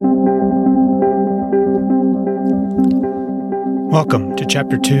Welcome to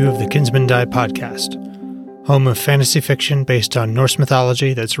Chapter 2 of the Kinsmen podcast, home of fantasy fiction based on Norse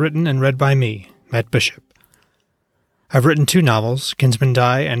mythology that's written and read by me, Matt Bishop. I've written 2 novels, Kinsmen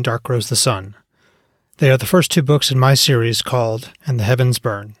and Dark Rose the Sun. They are the first 2 books in my series called And the Heavens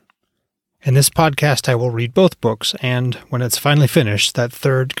Burn. In this podcast I will read both books and, when it's finally finished, that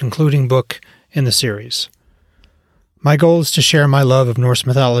third concluding book in the series. My goal is to share my love of Norse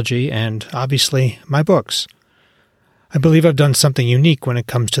mythology and, obviously, my books. I believe I've done something unique when it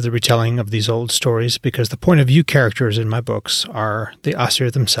comes to the retelling of these old stories because the point of view characters in my books are the Aesir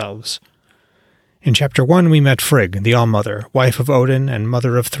themselves. In Chapter 1 we met Frigg, the All-Mother, wife of Odin and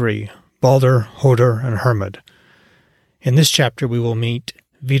mother of 3, Balder, Hodor, and Hermod. In this chapter we will meet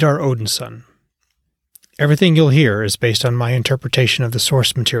Vidar Odinson. Everything you'll hear is based on my interpretation of the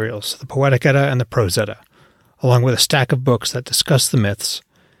source materials, the Poetic Edda and the Prose Edda, along with a stack of books that discuss the myths,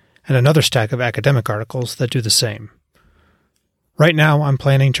 and another stack of academic articles that do the same. Right now, I'm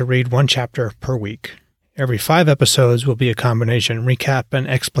planning to read 1 chapter per week. Every 5 episodes will be a combination recap and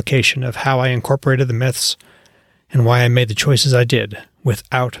explication of how I incorporated the myths and why I made the choices I did,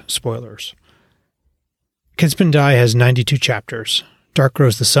 without spoilers. Kinsmen has 92 chapters. Dark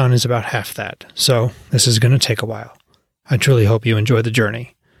Rose the Sun is about half that, so this is going to take a while. I truly hope you enjoy the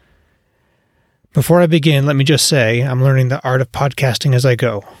journey. Before I begin, let me just say I'm learning the art of podcasting as I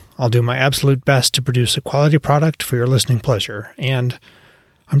go. I'll do my absolute best to produce a quality product for your listening pleasure, and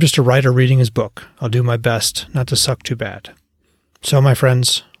I'm just a writer reading his book. I'll do my best not to suck too bad. So, my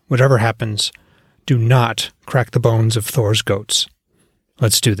friends, whatever happens, do not crack the bones of Thor's goats.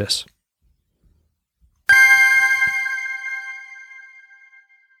 Let's do this.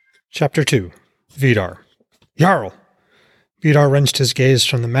 Chapter 2. Vidar. Jarl! Vidar wrenched his gaze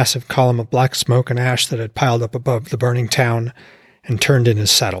from the massive column of black smoke and ash that had piled up above the burning town and turned in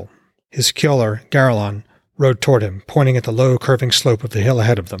his saddle. His Kjolar, Garalon, rode toward him, pointing at the low, curving slope of the hill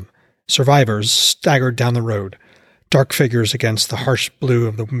ahead of them. Survivors staggered down the road, dark figures against the harsh blue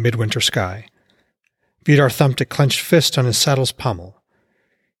of the midwinter sky. Vidar thumped a clenched fist on his saddle's pommel.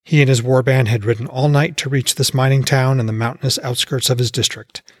 He and his warband had ridden all night to reach this mining town and the mountainous outskirts of his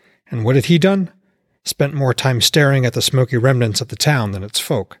district. And what had he done? Spent more time staring at the smoky remnants of the town than its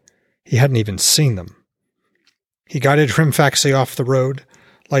folk. He hadn't even seen them. He guided Hrimfaxi off the road.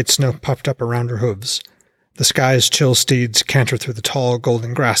 Light snow puffed up around her hooves. The sky's chill steeds cantered through the tall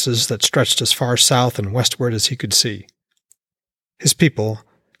golden grasses that stretched as far south and westward as he could see. His people,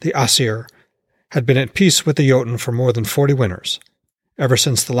 the Aesir, had been at peace with the Jotun for more than 40 winters, ever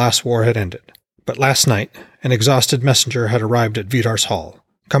since the last war had ended. But last night, an exhausted messenger had arrived at Vidar's hall.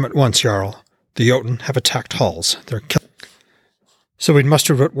 "Come at once, Jarl. The Jotun have attacked Halls. They're killing." So he'd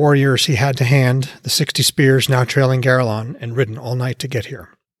mustered what warriors he had to hand, the 60 spears now trailing Garalon, and ridden all night to get here.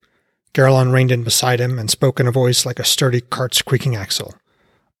 Garalon reined in beside him and spoke in a voice like a sturdy cart's creaking axle.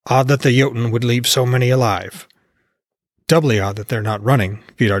 "Odd that the Jotun would leave so many alive." "Doubly odd that they're not running,"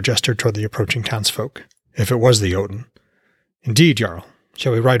 Vidar gestured toward the approaching townsfolk, "if it was the Jotun." "Indeed, Jarl.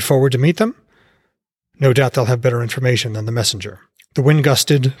 Shall we ride forward to meet them?" "No doubt they'll have better information than the messenger." The wind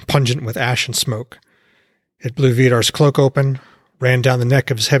gusted, pungent with ash and smoke. It blew Vidar's cloak open, ran down the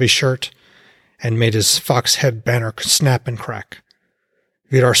neck of his heavy shirt, and made his fox head banner snap and crack.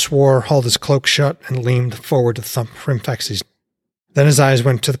 Vidar swore, hauled his cloak shut, and leaned forward to thump Hrimfaxi's. Then his eyes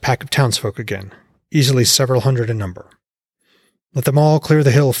went to the pack of townsfolk again, easily several hundred in number. Let them all clear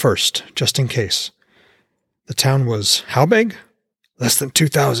the hill first, just in case. The town was how big? "Less than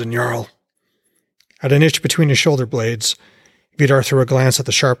 2,000, Jarl." At an itch between his shoulder blades, Vidar threw a glance at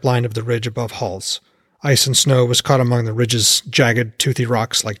the sharp line of the ridge above Halls. Ice and snow was caught among the ridge's jagged, toothy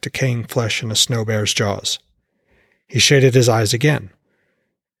rocks like decaying flesh in a snow bear's jaws. He shaded his eyes again.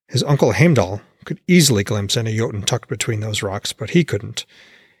 His uncle Heimdall could easily glimpse any Jotun tucked between those rocks, but he couldn't,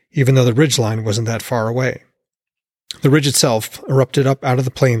 even though the ridgeline wasn't that far away. The ridge itself erupted up out of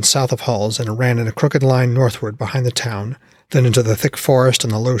the plains south of Halls and ran in a crooked line northward behind the town, then into the thick forest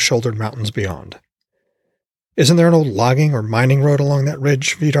and the low-shouldered mountains beyond. "Isn't there an old logging or mining road along that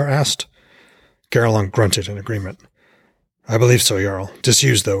ridge?" Vidar asked. Garalon grunted in agreement. "I believe so, Jarl.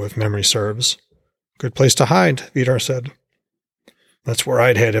 Disused, though, if memory serves." "Good place to hide," Vidar said. "That's where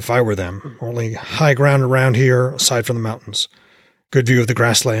I'd head if I were them. Only high ground around here, aside from the mountains. Good view of the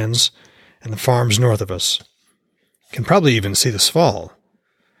grasslands and the farms north of us. Can probably even see the Sval.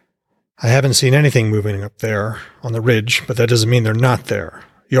 I haven't seen anything moving up there on the ridge, but that doesn't mean they're not there.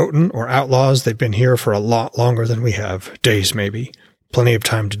 Jotun or outlaws, they've been here for a lot longer than we have. Days, maybe. Plenty of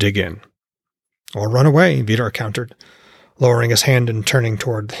time to dig in." "Or run away," Vidar countered, lowering his hand and turning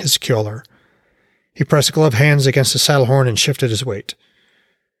toward his Kjolar. He pressed gloved hands against his saddle horn and shifted his weight.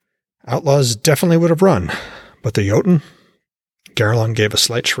 "Outlaws definitely would have run, but the Jotun?" Garelon gave a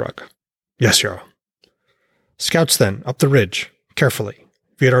slight shrug. Yes, Jarl. Scouts then, up the ridge, carefully.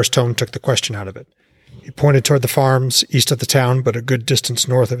 Vidar's tone took the question out of it. He pointed toward the farms east of the town, but a good distance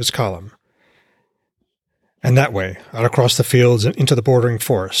north of his column. And that way, out across the fields and into the bordering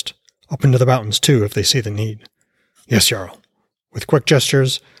forest. Up into the mountains, too, if they see the need. Yes, Jarl. With quick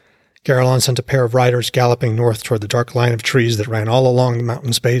gestures, Garelon sent a pair of riders galloping north toward the dark line of trees that ran all along the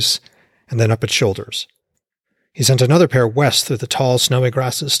mountain's base and then up its shoulders. He sent another pair west through the tall, snowy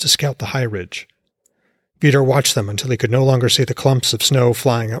grasses to scout the high ridge. Vidar watched them until he could no longer see the clumps of snow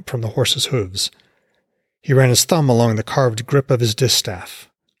flying up from the horses' hooves. He ran his thumb along the carved grip of his distaff.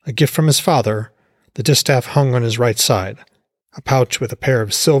 A gift from his father, the distaff hung on his right side, a pouch with a pair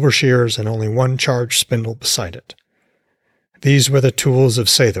of silver shears and only one charged spindle beside it. These were the tools of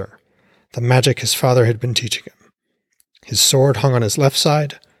Seidr, the magic his father had been teaching him. His sword hung on his left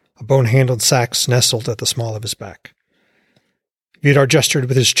side, a bone-handled sax nestled at the small of his back. Vidar gestured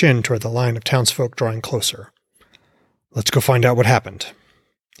with his chin toward the line of townsfolk drawing closer. Let's go find out what happened.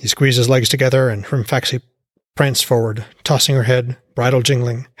 He squeezed his legs together, and Hrimfaxi pranced forward, tossing her head, bridle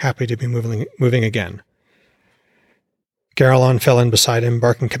jingling, happy to be moving again. Garelon fell in beside him,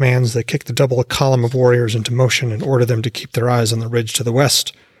 barking commands that kicked the double column of warriors into motion and ordered them to keep their eyes on the ridge to the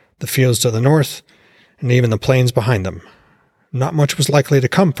west, the fields to the north, and even the plains behind them. Not much was likely to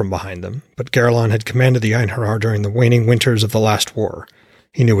come from behind them, but Garelon had commanded the Einherjar during the waning winters of the last war.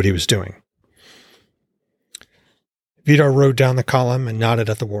 He knew what he was doing. Vidar rode down the column and nodded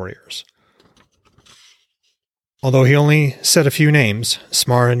at the warriors. Although he only said a few names,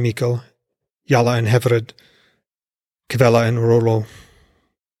 Smar and Mikkel, Yala and Hevrid, Kavella and Rolo,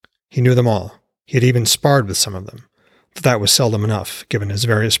 he knew them all. He had even sparred with some of them, but that was seldom enough, given his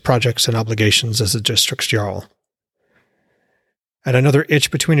various projects and obligations as the district's jarl. At another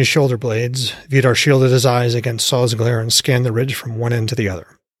itch between his shoulder blades, Vidar shielded his eyes against Saul's glare and scanned the ridge from one end to the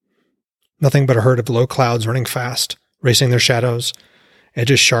other. Nothing but a herd of low clouds running fast, racing their shadows,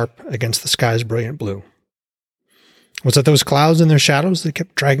 edges sharp against the sky's brilliant blue. Was it those clouds and their shadows that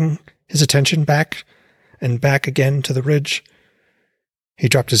kept dragging his attention back and back again to the ridge? He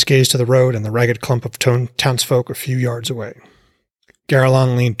dropped his gaze to the road and the ragged clump of townsfolk a few yards away.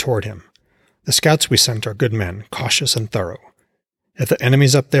 Garelon leaned toward him. The scouts we sent are good men, cautious and thorough. If the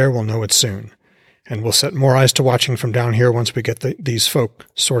enemy's up there, we'll know it soon, and we'll set more eyes to watching from down here once we get these folk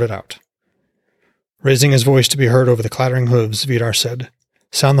sorted out. Raising his voice to be heard over the clattering hooves, Vidar said,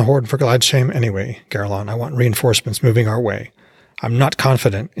 Sound the horn for Gladshame anyway, Garelon. I want reinforcements moving our way. I'm not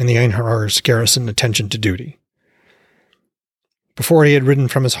confident in the Einherjar's garrison attention to duty. Before he had ridden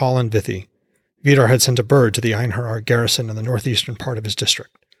from his hall in Vithi, Vidar had sent a bird to the Einherjar garrison in the northeastern part of his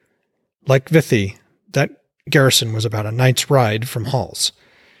district. Like Vithi, that garrison was about a night's ride from Halls.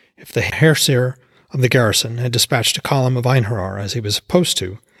 If the Herseer of the garrison had dispatched a column of Einherjar as he was supposed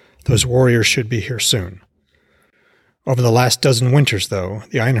to, those warriors should be here soon. Over the last dozen winters, though,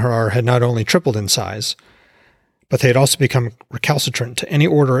 the Einherjar had not only tripled in size, but they had also become recalcitrant to any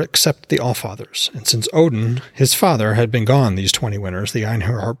order except the Allfathers, and since Odin, his father, had been gone these 20 winters, the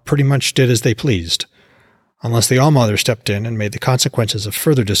Einherjar pretty much did as they pleased, unless the Allmother stepped in and made the consequences of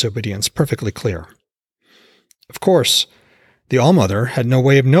further disobedience perfectly clear. Of course, the Allmother had no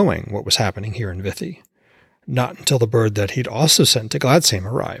way of knowing what was happening here in Vithi, not until the bird that he'd also sent to Gladshame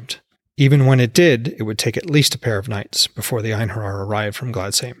arrived. Even when it did, it would take at least a pair of nights before the Einherjar arrived from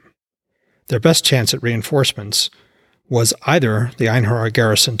Gladshame. Their best chance at reinforcements was either the Einherjar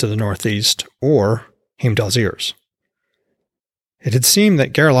garrison to the northeast or Heimdall's ears. It had seemed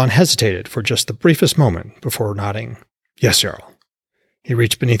that Garelon hesitated for just the briefest moment before nodding, Yes, Jarl. He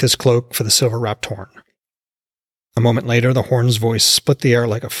reached beneath his cloak for the silver-wrapped horn. A moment later, the horn's voice split the air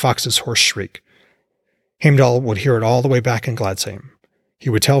like a fox's hoarse shriek. Heimdall would hear it all the way back in Gladshame. He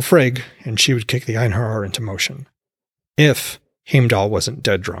would tell Frigg, and she would kick the Einherjar into motion. If Heimdall wasn't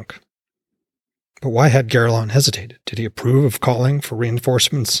dead drunk. But why had Garelon hesitated? Did he approve of calling for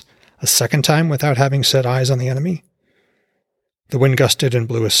reinforcements a second time without having set eyes on the enemy? The wind gusted and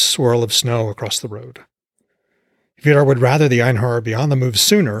blew a swirl of snow across the road. Vidar would rather the Einherjar be on the move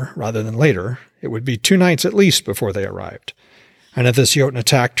sooner rather than later. It would be 2 nights at least before they arrived. And if this Jotun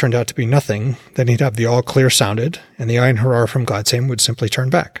attack turned out to be nothing, then he'd have the all-clear sounded, and the Einherjar from Gladshame would simply turn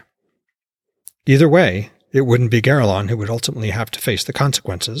back. Either way, it wouldn't be Garelon who would ultimately have to face the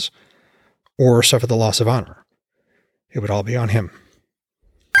consequences, or suffer the loss of honor. It would all be on him.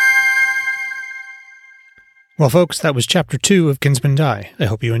 Well, folks, that was Chapter 2 of Kinsmen Die. I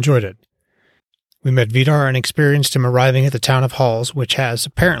hope you enjoyed it. We met Vidar and experienced him arriving at the town of Halls, which has,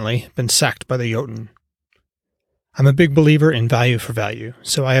 apparently, been sacked by the Jotun. I'm a big believer in value for value,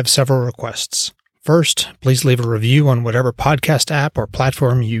 so I have several requests. First, please leave a review on whatever podcast app or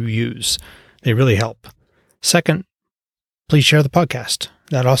platform you use. They really help. Second, please share the podcast.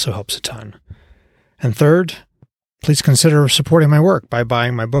 That also helps a ton. And third, please consider supporting my work by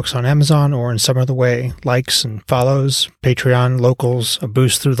buying my books on Amazon or in some other way, likes and follows, Patreon, locals, a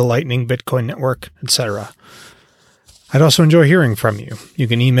boost through the Lightning Bitcoin Network, etc. I'd also enjoy hearing from you. You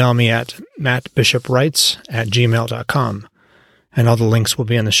can email me at mattbishopwrites@gmail.com, and all the links will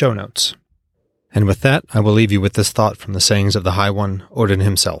be in the show notes. And with that, I will leave you with this thought from the sayings of the High One, Odin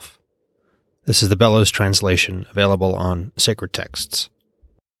himself. This is the Bellows translation, available on Sacred Texts.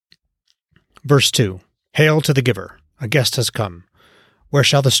 Verse 2. Hail to the giver. A guest has come. Where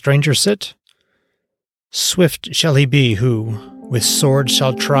shall the stranger sit? Swift shall he be who, with sword,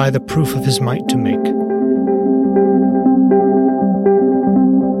 shall try the proof of his might to make.